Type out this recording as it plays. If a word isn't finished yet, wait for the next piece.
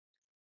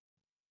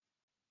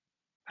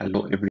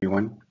Hello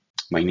everyone,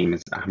 my name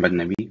is Ahmed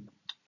Nabih.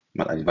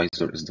 My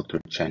advisor is Dr.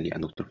 Qiang Li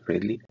and Dr.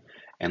 Li,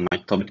 and my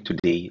topic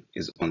today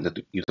is on the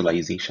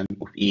utilization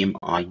of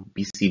EMI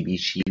PCB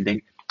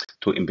shielding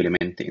to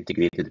implement the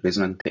integrated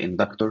resonant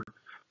inductor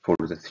for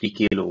the 3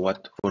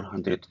 kilowatt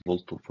 400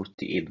 volt to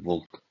 48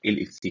 volt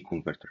LHC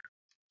converter.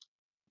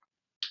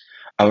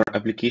 Our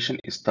application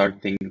is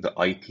targeting the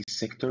IT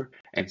sector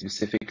and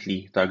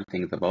specifically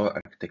targeting the power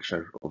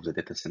architecture of the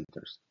data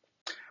centers.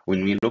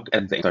 When we look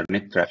at the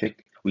internet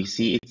traffic, we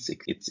see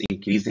it's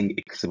increasing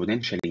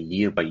exponentially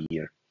year by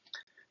year.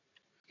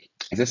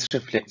 This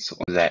reflects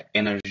on the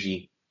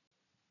energy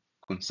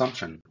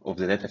consumption of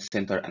the data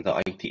center and the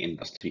IT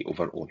industry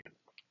overall.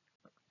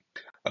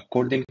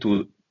 According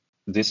to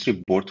this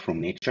report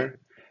from Nature,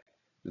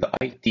 the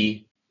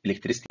IT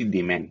electricity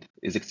demand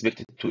is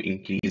expected to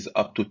increase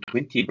up to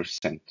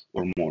 20%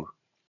 or more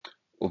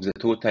of the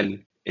total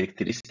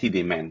electricity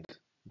demand,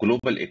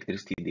 global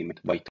electricity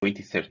demand by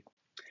 2030.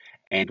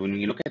 And when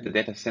we look at the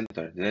data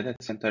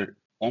center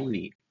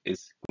only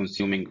is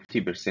consuming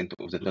 50%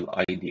 of the total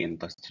IT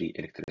industry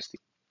electricity.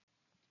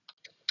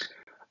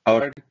 Our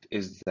target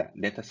is the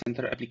data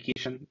center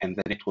application and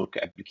the network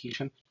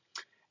application,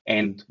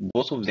 and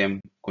both of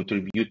them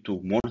contribute to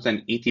more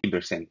than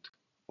 80%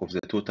 of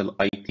the total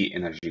IT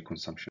energy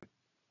consumption.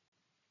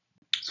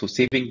 So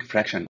saving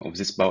fraction of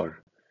this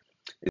power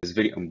is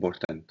very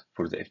important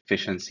for the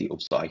efficiency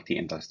of the IT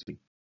industry.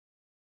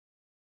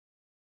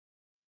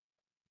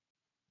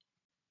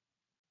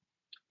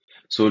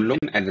 So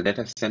looking at the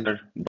data center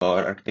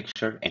power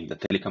architecture and the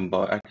telecom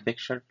power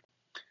architecture,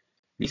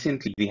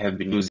 recently we have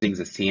been using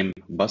the same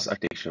bus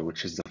architecture,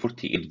 which is the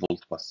 48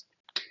 volt bus.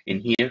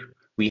 In here,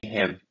 we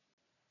have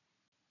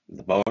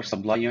the power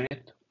supply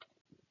unit,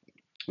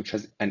 which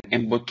has an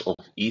input of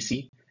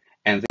EC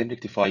and then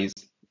rectifies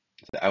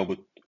the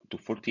output to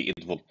 48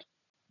 volt.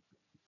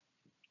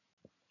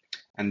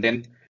 And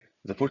then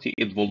the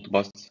 48 volt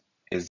bus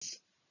is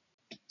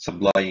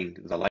supplying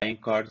the line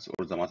cards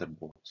or the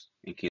motherboards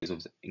in case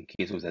of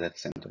the data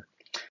center.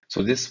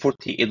 So this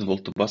 48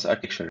 volt bus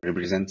architecture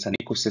represents an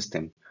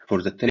ecosystem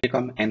for the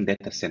telecom and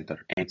data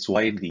center, and it's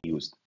widely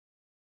used.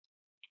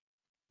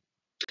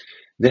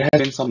 There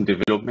have been some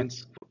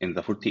developments in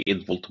the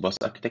 48 volt bus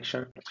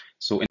architecture.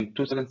 So in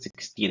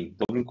 2016,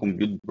 the Open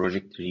Compute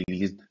project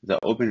released the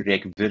Open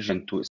Rack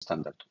version 2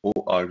 standard,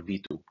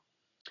 ORV2.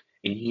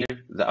 In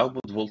here, the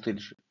output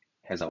voltage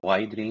has a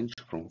wide range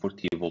from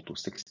 40 volt to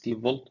 60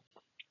 volt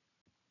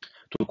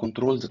to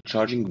control the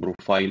charging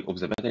profile of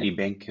the battery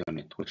bank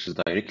unit, which is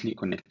directly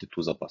connected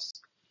to the bus.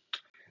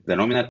 The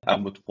nominal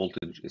output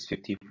voltage is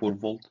 54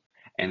 volt,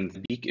 and the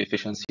peak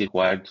efficiency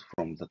required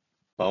from the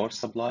power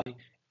supply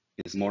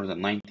is more than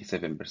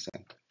 97%.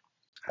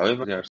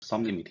 However, there are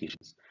some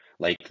limitations,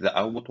 like the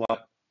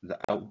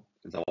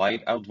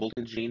wide out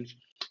voltage range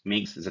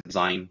makes the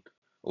design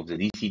of the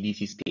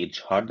DC-DC stage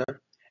harder,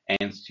 and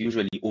it's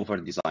usually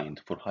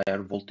over-designed for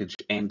higher voltage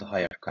and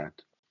higher current.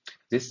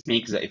 This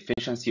makes the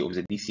efficiency of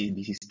the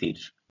DC-DC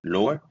stage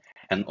lower,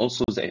 and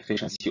also the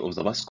efficiency of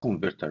the bus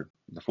converter,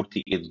 the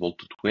 48 volt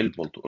to 12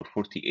 volt or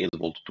 48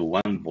 volt to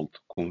 1 volt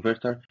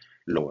converter,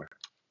 lower.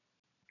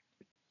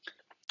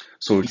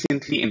 So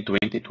recently in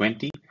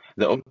 2020,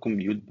 the Open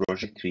Compute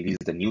project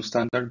released the new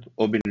standard,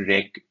 Open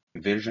Rack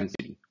version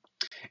 3.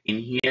 In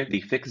here,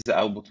 they fix the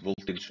output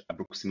voltage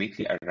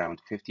approximately around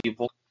 50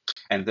 volt,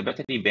 and the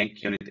battery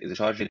bank unit is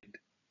charged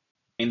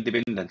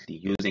independently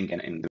using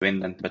an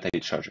independent battery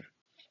charger.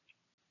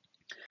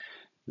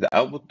 The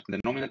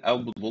nominal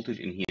output voltage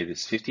in here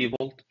is 50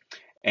 volt,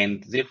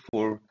 and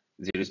therefore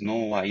there is no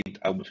wide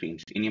output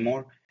range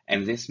anymore,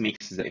 and this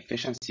makes the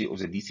efficiency of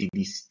the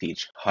DC-DC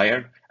stage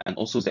higher, and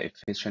also the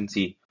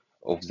efficiency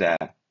of the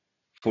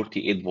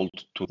 48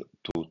 volt to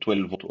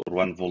 12 volt or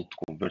 1 volt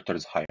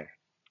converters higher.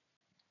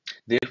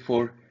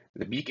 Therefore,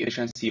 the peak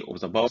efficiency of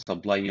the power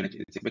supply unit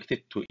is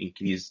expected to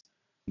increase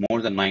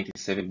more than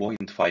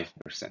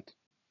 97.5%.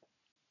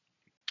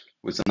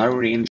 With a narrow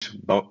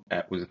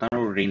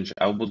range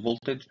output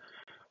voltage,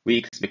 we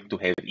expect to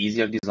have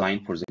easier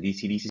design for the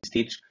DC-DC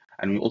stage,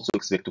 and we also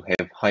expect to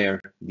have higher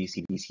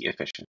DC-DC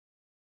efficiency.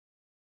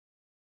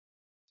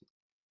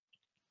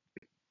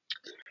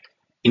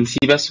 In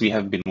CPES, we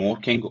have been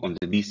working on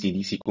the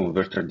DC-DC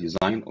converter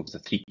design of the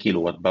 3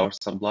 kilowatt power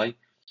supply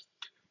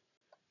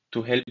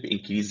to help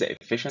increase the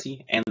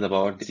efficiency and the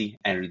power density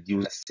and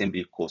reduce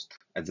assembly cost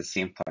at the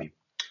same time.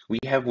 We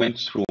have went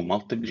through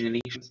multiple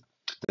generations.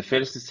 The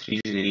first 3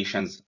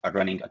 generations are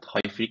running at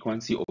high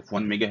frequency of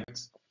 1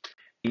 megahertz.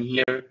 In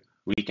here,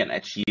 we can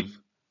achieve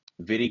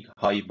very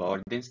high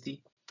power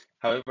density.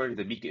 However,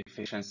 the peak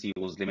efficiency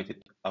was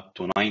limited up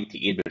to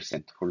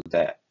 98% for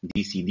the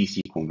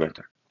DC-DC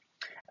converter.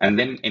 And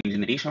then in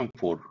generation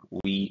 4,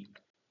 we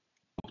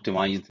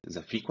optimized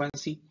the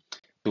frequency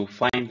to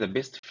find the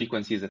best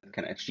frequencies that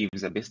can achieve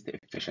the best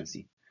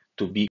efficiency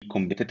to be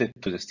competitive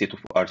to the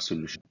state-of-the-art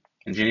solution.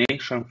 In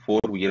generation 4,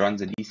 we run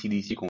the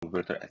DC-DC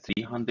converter at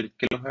 300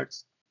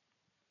 kilohertz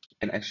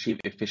and achieve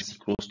efficiency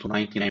close to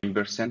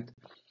 99%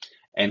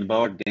 and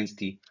power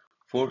density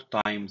 4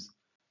 times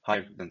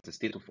higher than the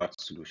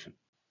state-of-the-art solution.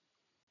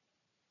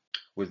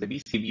 with the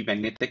PCB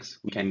magnetics,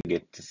 we can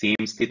get the same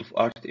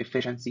state-of-art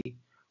efficiency.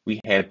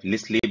 We have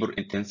less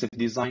labor-intensive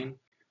design,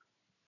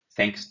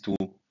 thanks to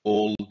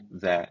all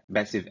the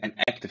passive and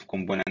active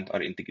components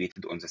are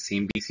integrated on the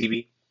same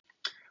PCB.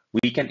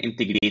 We can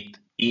integrate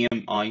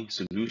EMI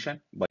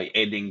solution by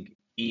adding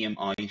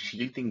EMI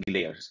shielding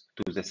layers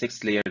to the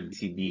 6-layer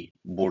PCB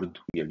board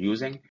we are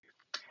using.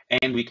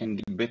 And we can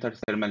get better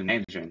thermal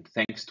management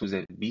thanks to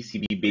the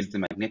PCB-based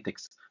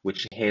magnetics,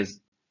 which has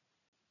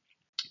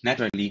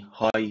naturally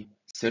high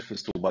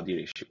surface-to-body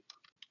ratio.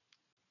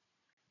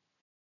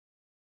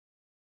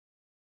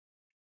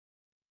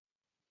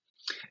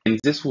 In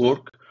this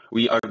work,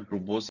 we are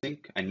proposing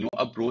a new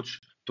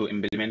approach to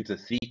implement the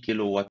 3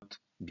 kilowatt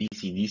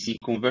DC-DC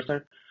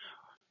converter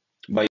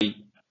by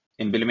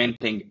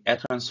implementing a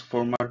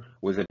transformer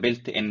with a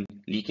built-in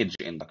leakage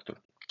inductor.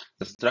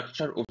 The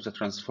structure of the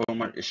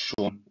transformer is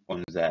shown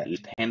on the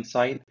left-hand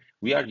side.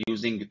 We are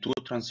using two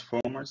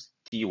transformers,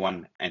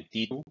 T1 and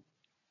T2,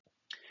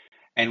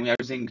 and we are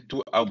using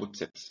two output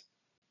sets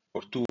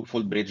or two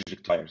full bridge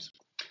rectifiers.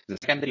 The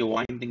secondary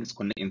winding is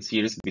in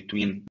series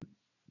between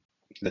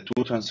the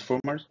two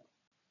transformers.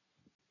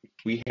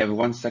 We have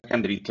one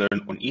secondary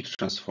turn on each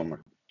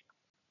transformer.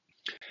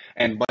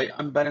 And by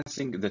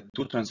unbalancing the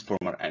two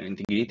transformers and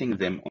integrating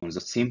them on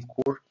the same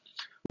core,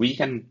 we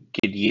can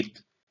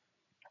create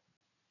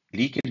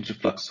leakage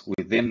flux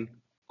within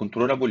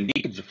controllable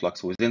leakage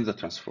flux within the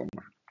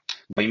transformer.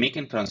 By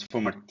making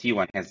transformer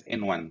T1 has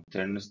N1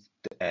 turns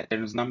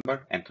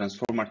number and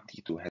transformer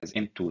T2 has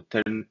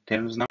N2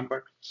 turns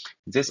number,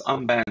 this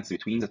unbalance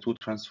between the two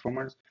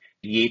transformers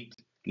create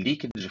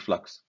leakage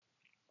flux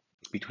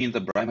between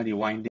the primary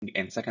winding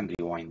and secondary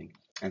winding.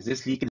 And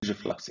this leakage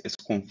flux is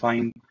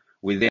confined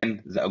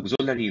within the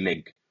auxiliary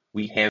leg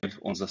we have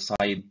on the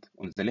side,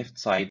 on the left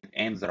side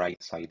and the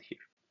right side here.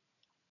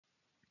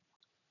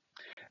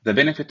 The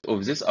benefit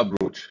of this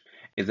approach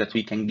is that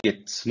we can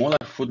get smaller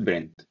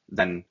footprint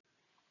than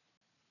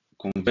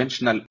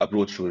conventional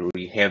approach where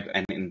we have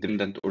an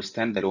independent or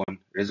standalone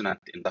resonant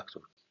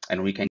inductor,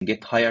 and we can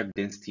get higher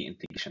density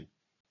integration.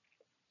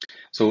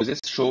 So this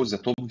shows the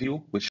top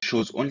view, which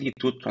shows only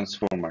two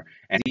transformers,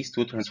 and these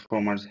two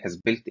transformers has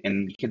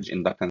built-in leakage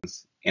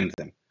inductance in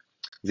them.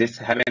 This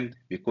happened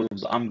because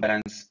of the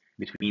unbalance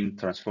between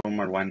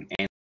transformer 1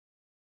 and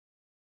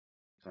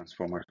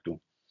transformer 2.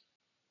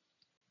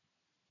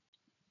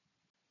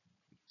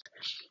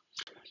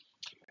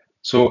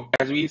 So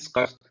as we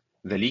discussed,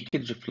 the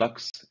leakage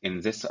flux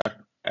in this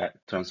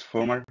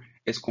transformer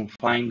is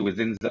confined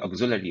within the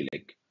auxiliary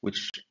leg,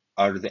 which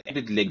are the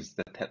added legs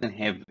that don't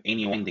have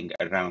any winding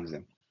around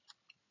them.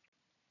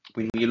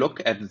 When we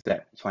look at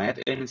the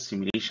finite element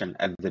simulation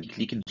at the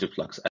leakage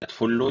flux at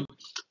full load,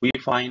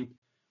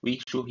 we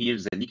show here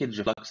the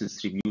leakage flux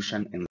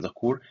distribution in the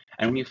core,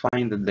 and we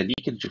find that the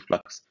leakage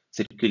flux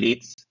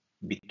circulates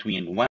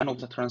between one of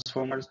the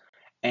transformers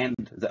and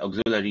the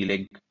auxiliary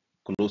leg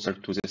closer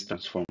to this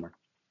transformer.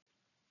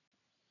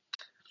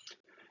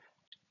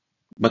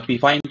 But we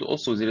find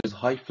also there is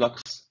high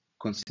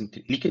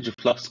leakage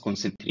flux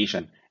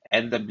concentration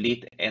at the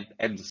plate and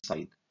at the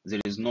side.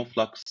 There is no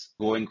flux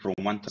going from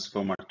one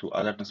transformer to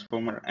other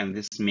transformer, and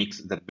this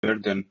makes the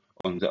burden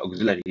on the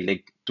auxiliary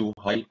leg too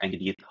high and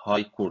create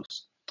high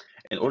cores.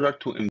 In order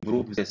to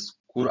improve this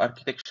core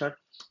architecture,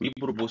 we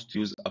propose to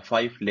use a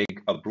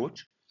 5-leg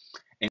approach.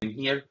 And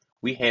here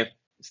we have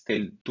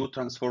still two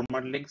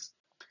transformer legs,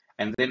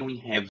 and then we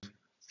have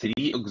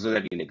 3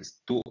 auxiliary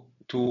legs, two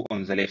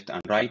on the left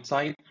and right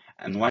side,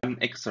 and one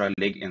extra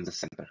leg in the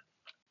center.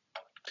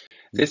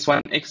 This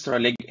one extra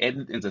leg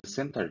added in the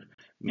center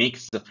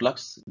makes the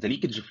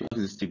leakage flux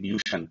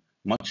distribution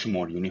much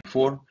more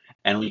uniform,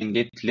 and we can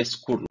get less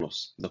core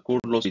loss. The core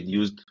loss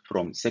reduced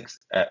from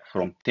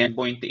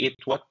 10.8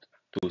 watt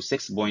to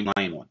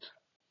 6.9 watt.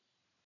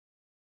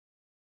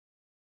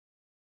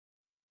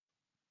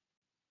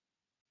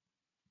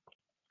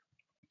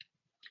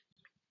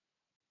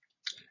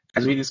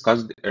 As we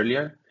discussed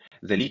earlier,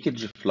 the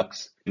leakage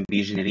flux can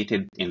be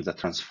generated in the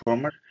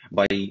transformer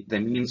by the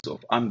means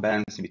of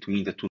unbalance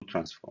between the two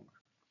transformers.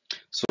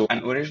 So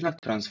an original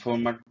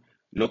transformer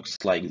looks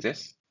like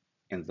this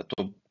in the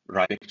top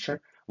right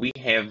picture. We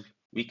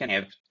can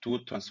have two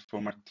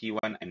transformers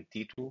T1 and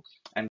T2,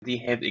 and they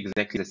have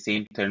exactly the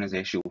same turns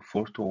ratio,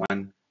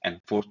 4:1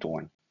 and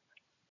 4:1.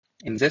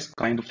 In this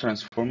kind of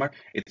transformer,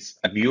 it's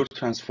a pure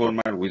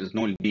transformer with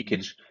no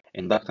leakage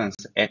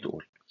inductance at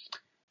all.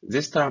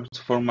 This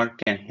transformer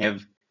can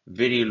have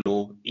very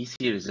low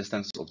EC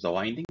resistance of the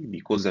winding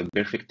because of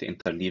perfect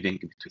interleaving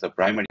between the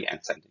primary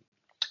and secondary.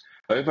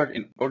 However,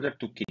 in order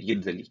to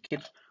create the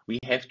leakage, we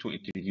have to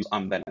introduce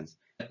unbalance.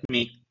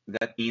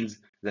 That means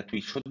that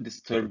we should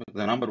disturb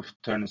the number of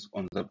turns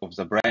of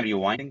the primary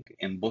winding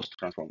in both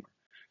transformers.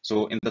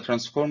 So in the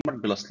transformer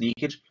plus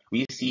leakage,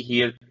 we see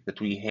here that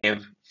we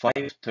have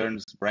 5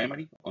 turns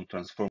primary on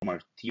transformer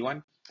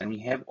T1, and we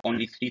have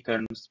only 3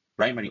 turns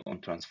primary on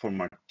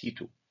transformer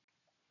T2.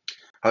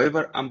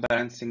 However,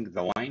 unbalancing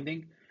the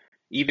winding,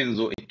 even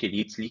though it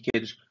creates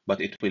leakage,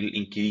 but it will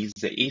increase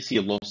the AC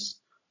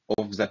loss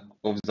of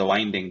the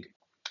winding,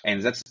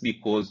 and that's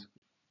because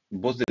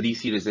both the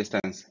DC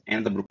resistance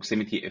and the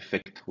proximity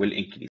effect will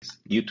increase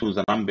due to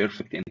the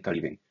non-perfect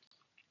interleaving.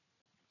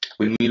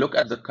 When we look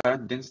at the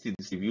current density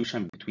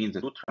distribution between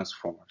the two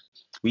transformers,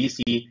 we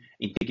see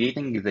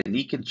integrating the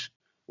leakage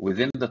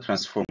within the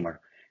transformer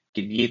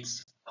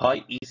creates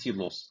high EC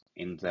loss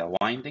in the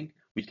winding.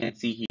 We can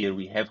see here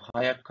we have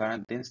higher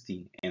current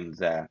density in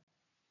the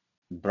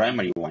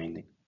primary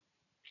winding.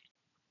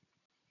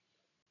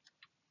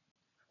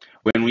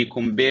 When we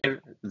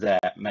compare the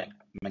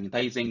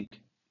magnetizing,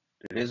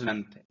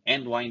 resonant,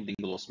 and winding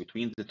loss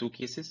between the two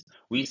cases,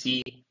 we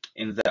see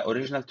in the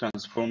original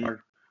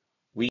transformer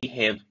we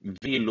have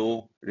very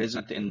low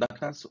resonant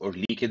inductance or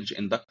leakage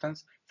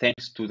inductance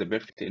thanks to the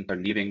perfect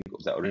interleaving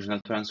of the original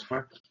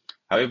transformer.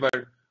 However,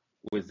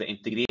 with the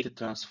integrated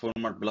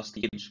transformer plus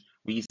leakage,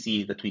 we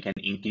see that we can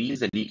increase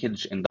the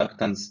leakage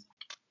inductance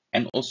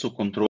and also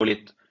control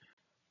it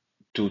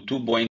to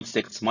 2.6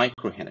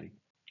 microhenry.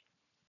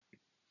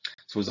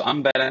 So the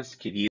unbalance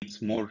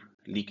creates more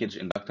leakage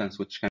inductance,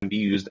 which can be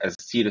used as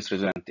series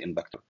resonant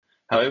inductor.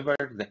 However,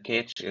 the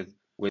catch is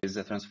with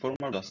the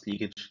transformer plus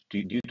leakage,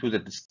 due to the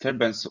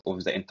disturbance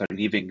of the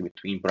interleaving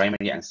between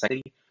primary and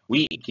secondary,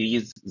 we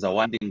increase the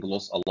winding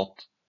loss a lot,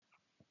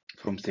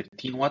 from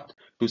 13 watt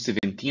to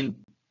 17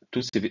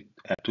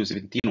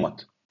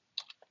 watt.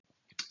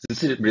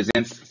 This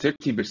represents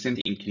 30%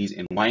 increase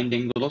in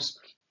winding loss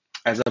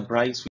as a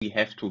price we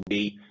have to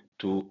pay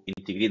to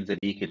integrate the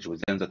leakage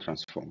within the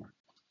transformer.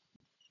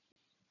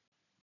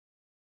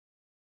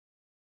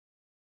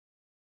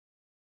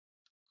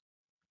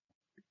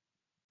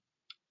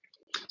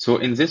 So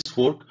in this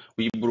work,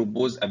 we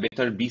propose a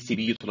better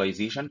PCB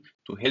utilization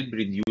to help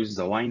reduce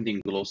the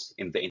winding loss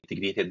in the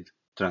integrated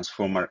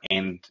transformer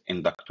and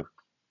inductor.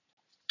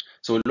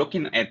 So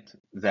looking at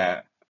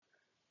the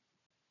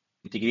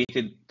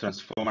integrated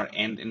transformer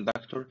and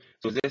inductor,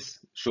 so this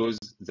shows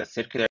the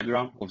circuit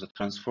diagram of the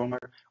transformer.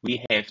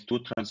 We have two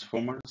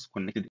transformers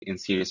connected in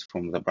series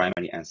from the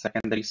primary and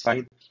secondary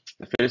side.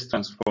 The first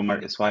transformer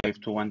is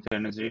 5:1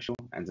 turns ratio,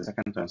 and the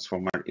second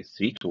transformer is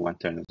 3:1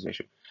 turns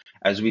ratio.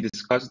 As we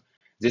discussed,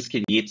 this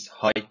creates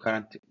high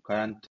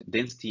current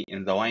density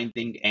in the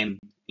winding and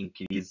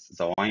increase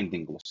the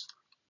winding loss.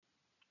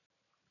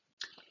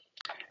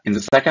 In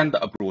the second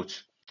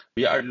approach,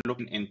 we are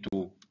looking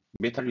into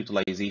better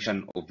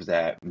utilization of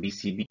the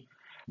PCB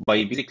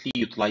by basically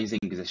utilizing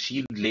the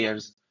shield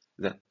layers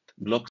that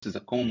blocks the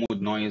common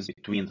mode noise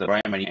between the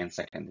primary and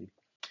secondary.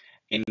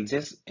 In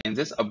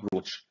this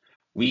approach,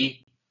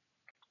 we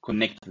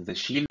connect the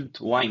shield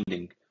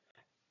winding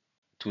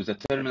to the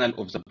terminal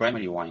of the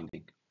primary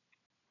winding.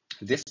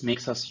 This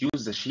makes us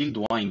use the shield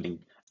winding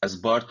as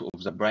part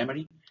of the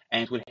primary,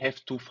 and it will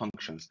have two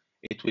functions.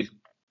 It will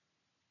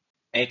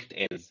act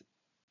as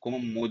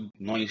common mode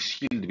noise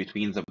shield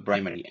between the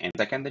primary and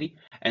secondary,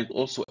 and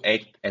also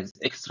act as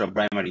extra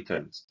primary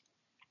turns.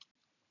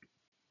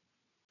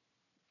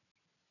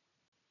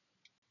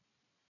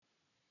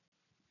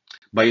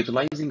 By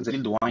utilizing the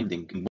shield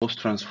winding in both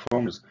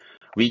transformers,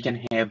 we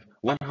can have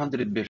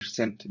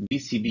 100%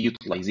 PCB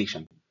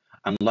utilization,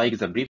 unlike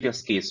the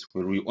previous case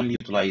where we only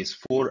utilize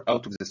 4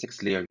 out of the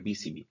 6 layer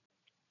PCB.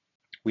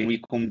 When we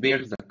compare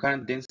the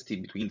current density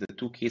between the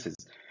two cases,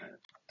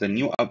 the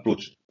new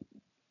approach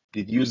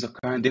reduces the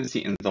current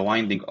density in the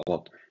winding a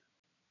lot,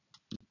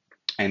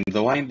 and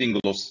the winding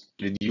loss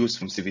reduced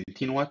from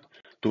 17 watt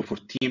to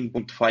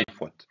 14.5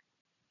 watt.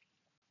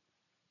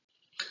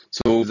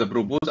 So the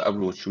proposed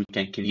approach, we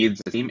can create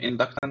the same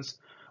inductance.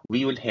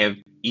 We will have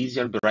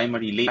easier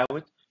primary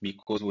layout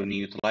because when we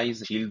utilize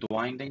the shield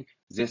winding,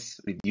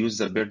 this reduces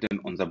the burden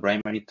on the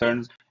primary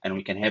turns, and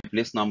we can have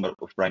less number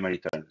of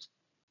primary turns.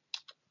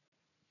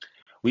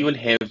 We will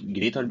have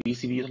greater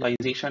PCB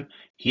utilization.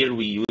 Here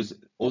we use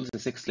all the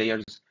 6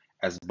 layers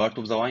as part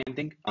of the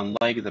winding,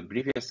 unlike the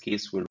previous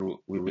case where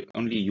we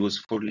only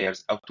use 4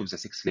 layers out of the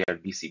 6 layer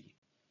PCB.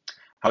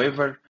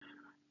 However,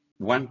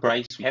 one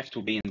price we have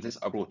to pay in this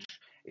approach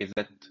is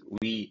that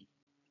we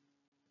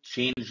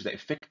change the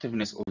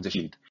effectiveness of the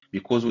shield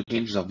because we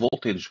change the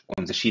voltage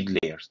on the shield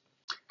layers.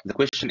 The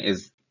question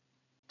is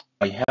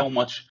by how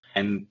much,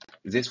 and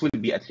this will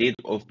be a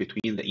trade-off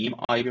between the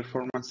EMI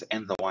performance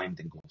and the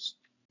winding loss.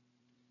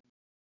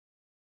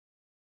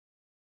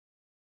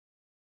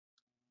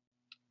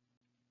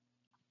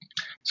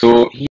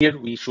 So here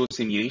we show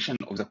simulation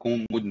of the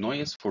common mode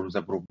noise for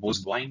the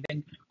proposed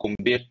winding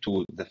compared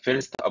to the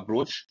first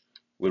approach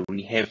where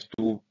we have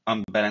 2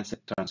 unbalanced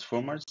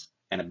transformers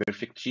and a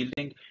perfect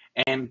shielding,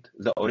 and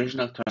the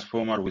original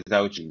transformer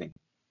without shielding.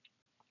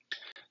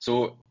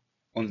 So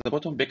on the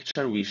bottom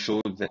picture, we show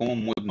the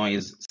common mode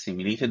noise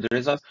simulated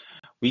results.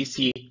 We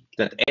see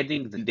that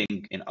adding the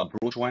shielding in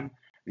approach 1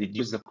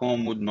 reduces the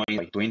common mode noise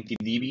by 20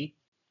 dB.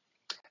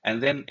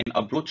 And then in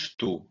approach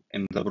 2,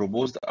 in the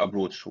proposed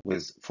approach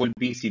with full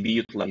PCB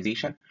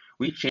utilization,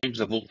 we change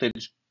the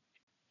voltage.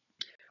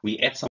 We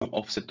add some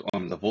offset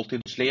on the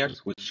voltage layers,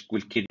 which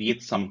will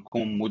create some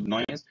common mode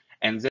noise,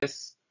 and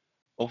this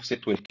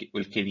offset will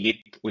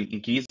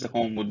increase the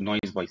common mode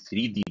noise by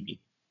 3 dB.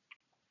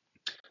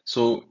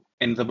 So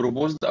In the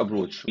proposed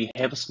approach, we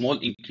have a small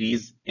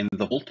increase in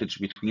the voltage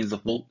between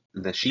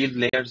the shield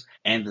layers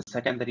and the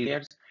secondary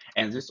layers,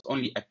 and this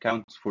only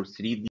accounts for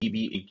 3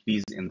 dB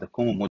increase in the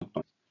common mode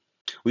noise.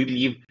 We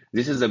believe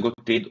this is a good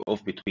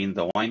trade-off between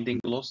the winding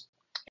loss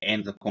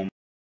and the common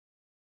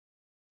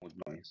mode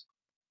noise.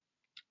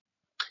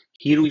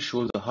 Here we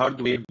show the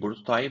hardware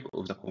prototype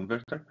of the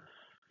converter.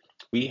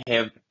 We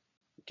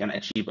can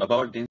achieve a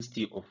power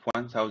density of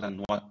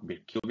 1000 watt per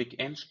cubic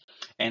inch,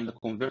 and the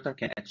converter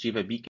can achieve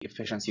a peak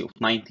efficiency of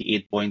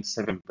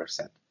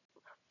 98.7%.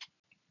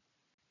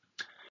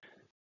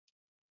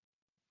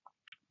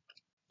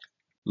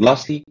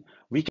 Lastly,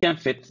 we can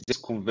fit this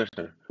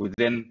converter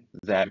within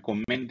the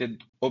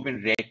recommended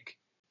open rack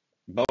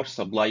power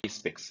supply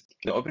specs.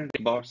 The open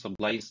rack power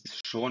supply is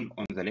shown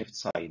on the left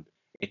side.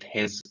 It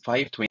has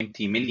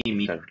 520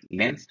 millimeter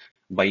length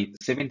by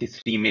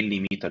 73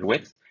 millimeter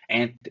width,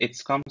 and it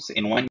comes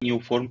in one new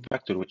form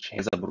factor which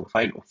has a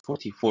profile of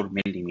 44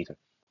 millimeter.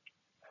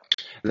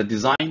 The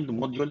designed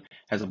module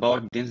has a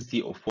power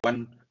density of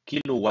 1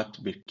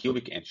 kilowatt per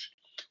cubic inch.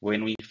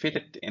 When we fit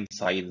it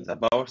inside the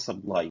power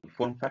supply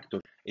form factor,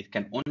 it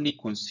can only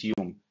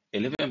consume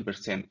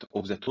 11%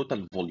 of the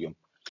total volume,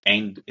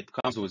 and it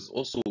comes with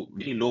also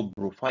very low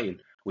profile,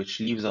 which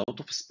leaves a lot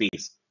of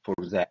space for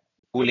the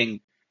cooling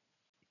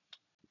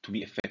to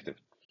be effective.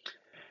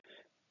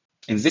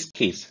 In this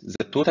case,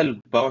 the total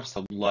power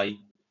supply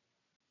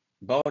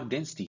power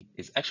density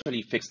is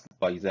actually fixed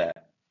by the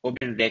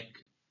open rack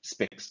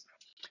specs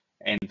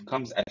and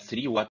comes at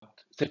 30 watt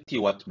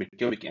per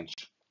cubic inch.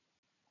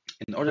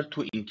 In order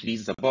to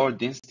increase the power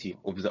density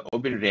of the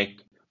open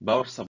rack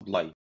power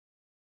supply,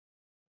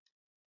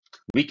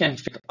 we can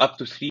fit up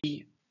to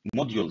 3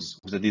 modules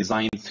of the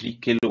designed 3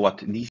 kilowatt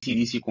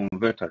DC-DC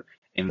converter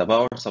in the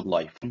power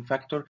supply form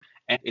factor,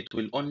 and it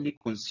will only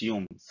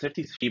consume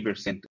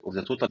 33% of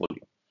the total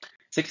volume.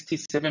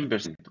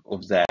 67%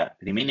 of the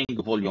remaining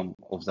volume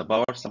of the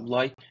power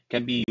supply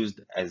can be used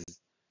as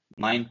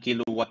 9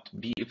 kilowatt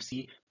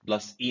BFC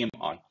plus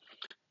EMI.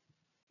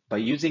 By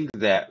using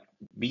the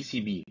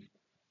PCB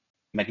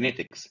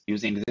magnetics,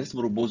 using this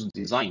proposed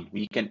design,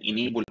 we can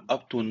enable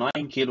up to 9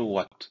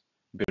 kilowatt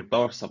per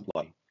power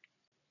supply,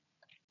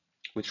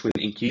 which will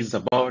increase the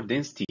power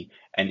density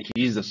and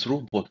increase the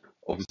throughput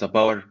of the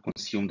power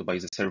consumed by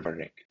the server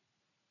rack.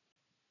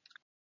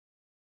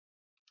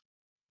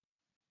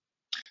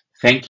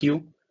 Thank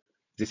you.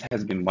 This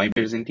has been my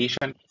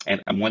presentation,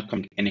 and I'm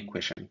welcoming any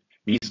question.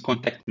 Please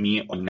contact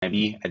me on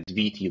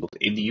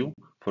nabih@vt.edu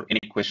for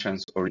any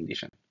questions or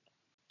recommendations.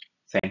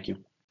 Thank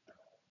you.